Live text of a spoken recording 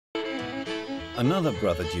Another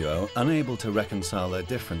brother duo unable to reconcile their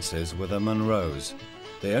differences were the Monroes.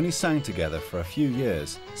 They only sang together for a few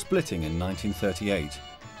years, splitting in 1938.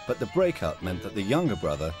 But the breakup meant that the younger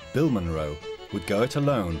brother, Bill Monroe, would go it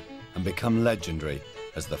alone and become legendary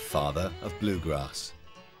as the father of bluegrass.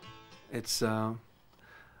 It's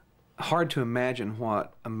hard to imagine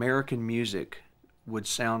what American music would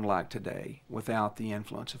sound like today without the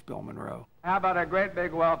influence of Bill Monroe. How about a great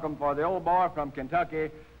big welcome for the old boy from Kentucky,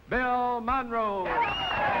 Bill Monroe.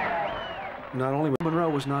 Not only Monroe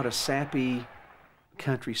was not a sappy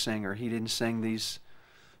country singer. He didn't sing these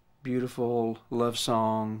beautiful love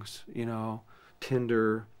songs, you know,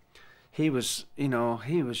 tender. He was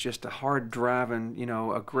just a hard-driving, you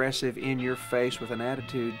know, aggressive, in-your-face with an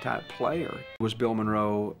attitude type player. Was Bill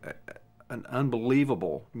Monroe an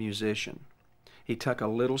unbelievable musician? He took a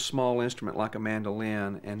little small instrument like a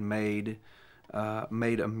mandolin and made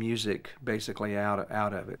a music basically out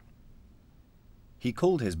of it. He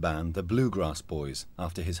called his band the Bluegrass Boys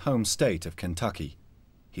after his home state of Kentucky.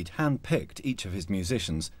 He'd hand-picked each of his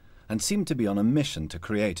musicians and seemed to be on a mission to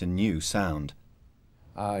create a new sound.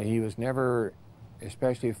 He was never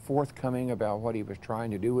especially forthcoming about what he was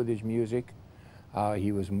trying to do with his music.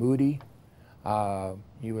 He was moody.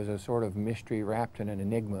 He was a sort of mystery wrapped in an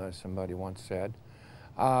enigma, as somebody once said.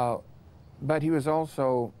 But he was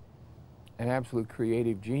also an absolute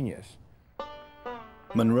creative genius.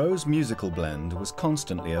 Monroe's musical blend was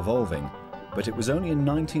constantly evolving, but it was only in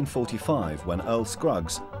 1945 when Earl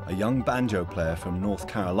Scruggs, a young banjo player from North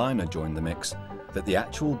Carolina, joined the mix, that the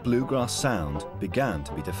actual bluegrass sound began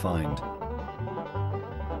to be defined.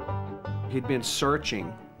 He'd been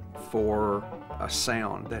searching for a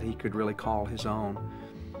sound that he could really call his own.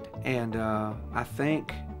 And I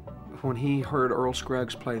think when he heard Earl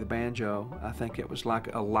Scruggs play the banjo, I think it was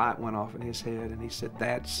like a light went off in his head, and he said,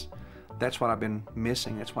 that's what I've been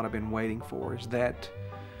missing, that's what I've been waiting for, is that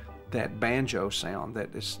banjo sound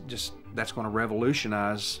that's going to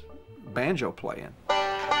revolutionize banjo playing.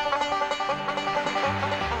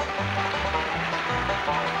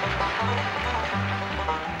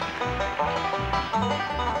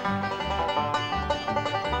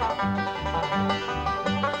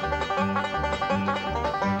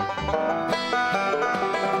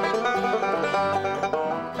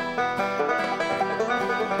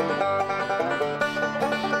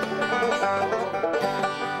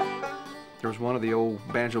 There was one of the old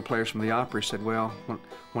banjo players from the opera. He said, well,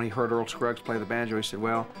 when he heard Earl Scruggs play the banjo, he said,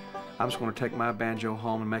 well, I'm just going to take my banjo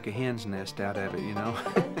home and make a hen's nest out of it, you know?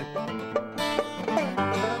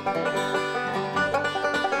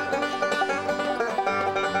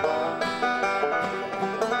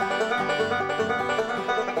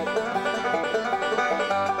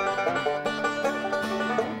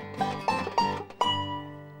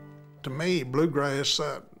 To me, bluegrass,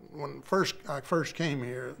 when I first came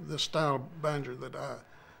here, this style of banjo that I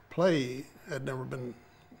play had never been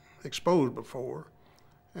exposed before.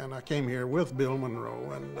 And I came here with Bill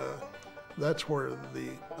Monroe, and that's where the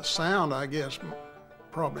sound, I guess,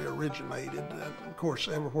 probably originated. And of course,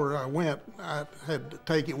 everywhere I went, I had to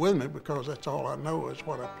take it with me because that's all I know is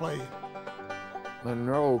what I play.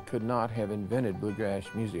 Monroe could not have invented bluegrass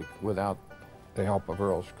music without the help of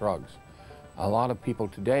Earl Scruggs. A lot of people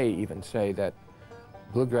today even say that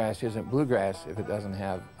bluegrass isn't bluegrass if it doesn't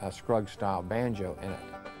have a Scruggs-style banjo in it.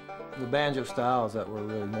 The banjo styles that were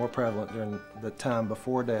really more prevalent during the time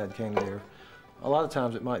before Dad came there, a lot of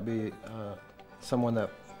times it might be someone that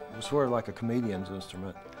was sort of like a comedian's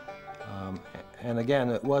instrument. And again,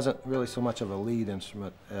 it wasn't really so much of a lead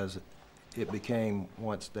instrument as it became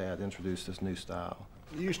once Dad introduced this new style.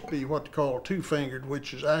 It used to be what they call two-fingered,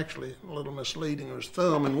 which is actually a little misleading. It was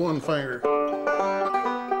thumb and one finger.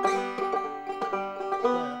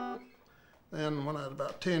 Then when I was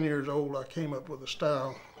about 10 years old, I came up with a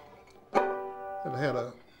style that had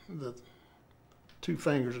the two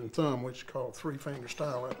fingers and thumb, which is called three-finger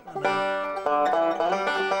style.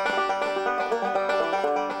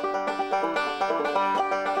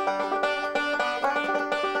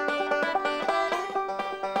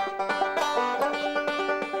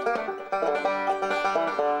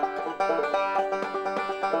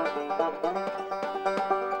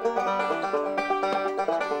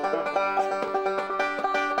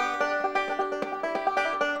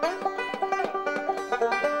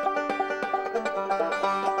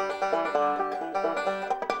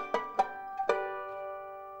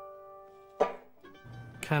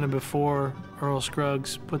 Kind of before Earl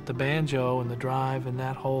Scruggs put the banjo and the drive and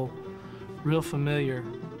that whole real familiar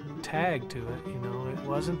tag to it, you know. It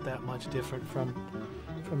wasn't that much different from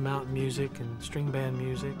mountain music and string band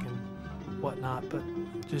music and whatnot, but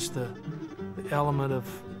just the element of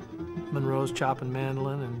Monroe's chopping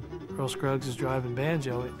mandolin and Earl Scruggs is driving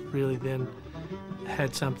banjo, it really then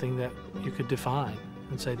had something that you could define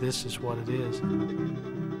and say, this is what it is.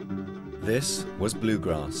 This was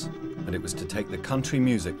bluegrass, and it was to take the country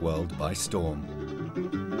music world by storm.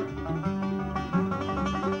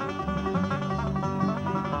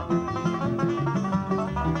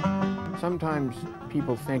 Sometimes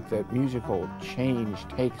people think that musical change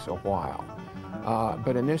takes a while,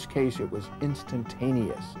 but in this case it was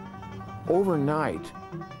instantaneous. Overnight,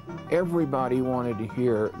 everybody wanted to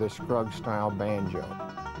hear the Scruggs-style banjo.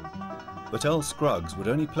 But Earl Scruggs would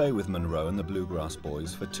only play with Monroe and the Bluegrass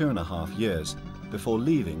Boys for 2.5 years before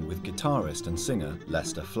leaving with guitarist and singer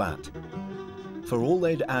Lester Flatt. For all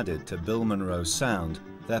they'd added to Bill Monroe's sound,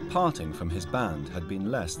 their parting from his band had been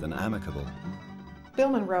less than amicable. Bill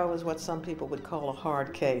Monroe was what some people would call a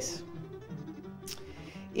hard case.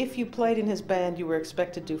 If you played in his band, you were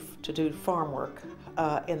expected to do farm work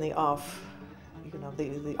in the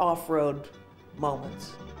the off-road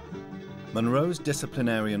moments. Monroe's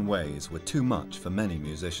disciplinarian ways were too much for many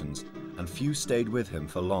musicians, and few stayed with him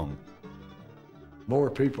for long. More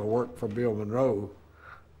people worked for Bill Monroe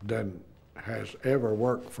than has ever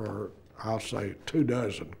worked for, I'll say,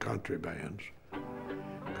 24 country bands,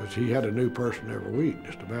 because he had a new person every week,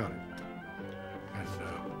 just about it. And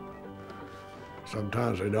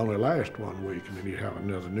sometimes they'd only last 1 week, and then he'd have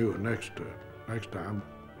another new one next time.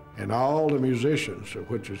 And all the musicians, of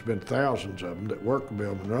which there's been thousands of them that worked for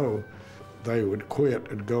Bill Monroe, they would quit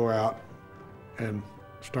and go out and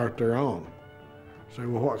start their own. Say,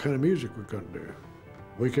 well, what kind of music we're going to do?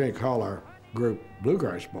 We can't call our group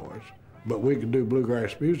Bluegrass Boys, but we can do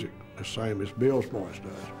bluegrass music the same as Bill's Boys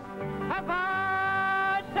does.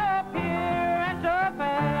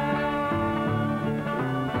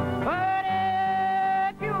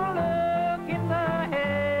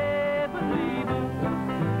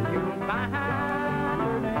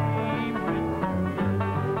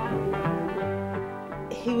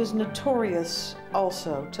 He was notorious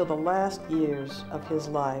also till the last years of his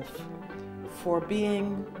life for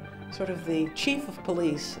being sort of the chief of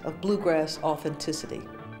police of bluegrass authenticity.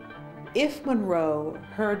 If Monroe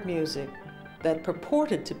heard music that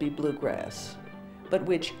purported to be bluegrass, but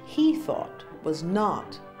which he thought was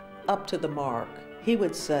not up to the mark, he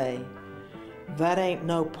would say, "That ain't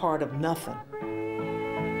no part of nothing."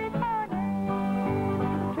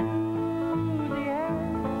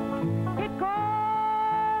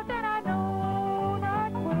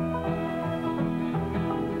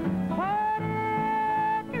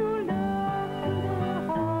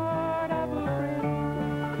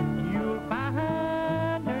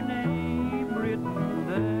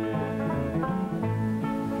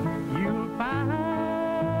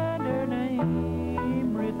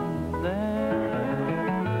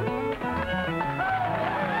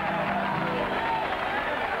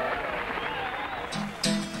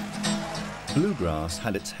 Bluegrass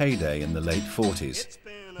had its heyday in the late 40s,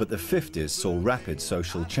 but the 50s saw rapid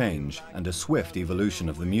social change and a swift evolution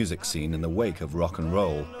of the music scene in the wake of rock and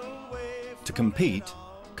roll. To compete,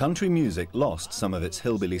 country music lost some of its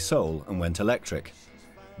hillbilly soul and went electric.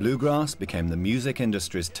 Bluegrass became the music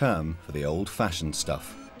industry's term for the old-fashioned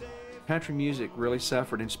stuff. Country music really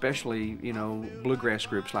suffered, and especially, bluegrass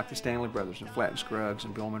groups like the Stanley Brothers and Flatt and Scruggs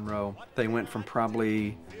and Bill Monroe. They went from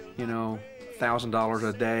probably, $1,000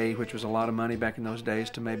 a day, which was a lot of money back in those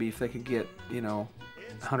days, to maybe if they could get,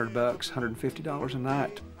 $100, $150 a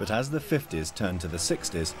night. But as the 50s turned to the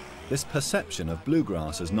 60s, this perception of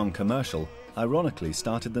bluegrass as non-commercial ironically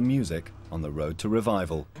started the music on the road to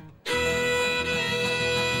revival.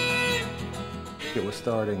 It was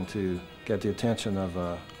starting to get the attention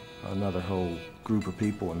of another whole group of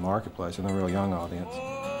people in the marketplace, and a real young audience.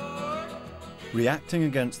 Reacting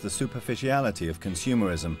against the superficiality of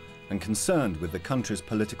consumerism and concerned with the country's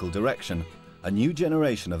political direction, a new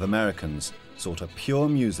generation of Americans sought a pure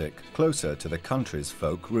music closer to the country's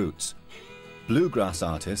folk roots. Bluegrass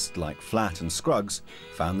artists like Flatt and Scruggs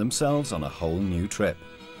found themselves on a whole new trip.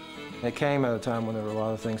 It came at a time when there were a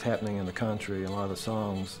lot of things happening in the country, and a lot of the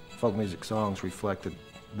songs, folk music songs, reflected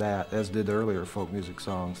that, as did earlier folk music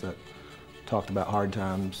songs that talked about hard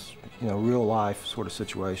times, real life sort of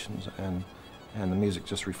situations, and the music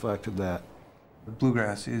just reflected that.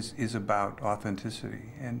 Bluegrass is about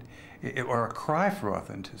authenticity, or a cry for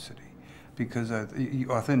authenticity, because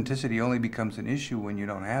authenticity only becomes an issue when you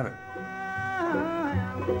don't have it.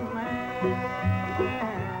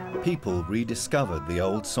 People rediscovered the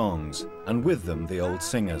old songs, and with them the old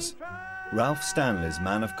singers. Ralph Stanley's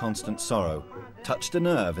Man of Constant Sorrow touched a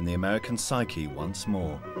nerve in the American psyche once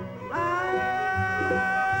more.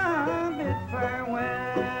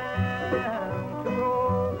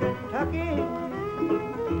 Kentucky,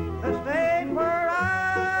 the state where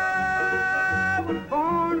I was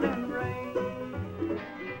born and raised.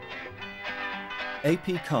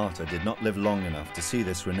 A.P. Carter did not live long enough to see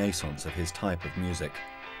this renaissance of his type of music,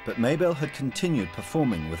 but Maybelle had continued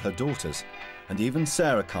performing with her daughters, and even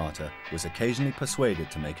Sarah Carter was occasionally persuaded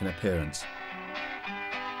to make an appearance.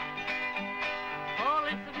 Oh,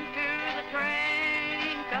 listen to the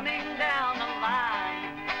train coming down the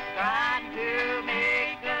line, trying to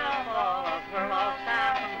make up all of her lost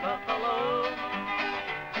time from Buffalo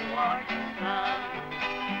to Washington.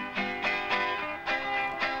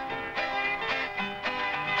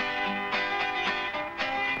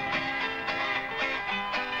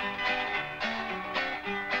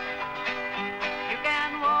 You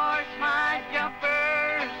can wash my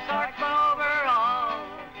jumper, starch my overall,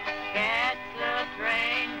 catch the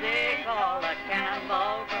train they call a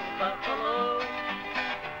cannonball from Buffalo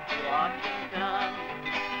to Washington.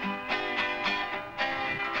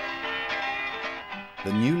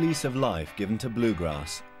 The new lease of life given to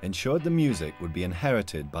bluegrass ensured the music would be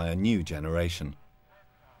inherited by a new generation.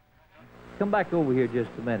 Come back over here just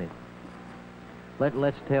a minute.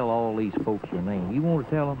 Let's tell all these folks your name. You want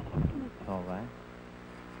to tell them? All right.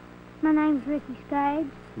 My name's Ricky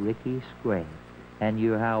Skaggs. Ricky Scraggs. And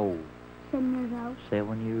you're how old? 7 years old.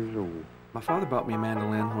 7 years old. My father bought me a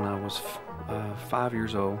mandolin when I was 5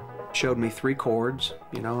 years old. Showed me 3 chords,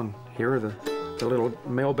 you know, and here are the little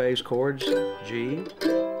male bass chords, G,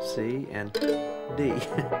 C, and D.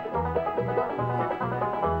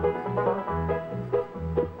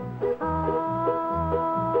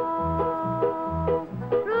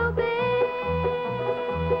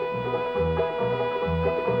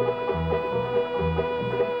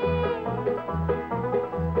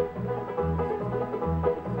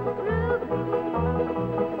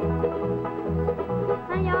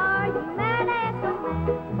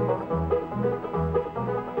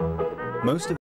 Most of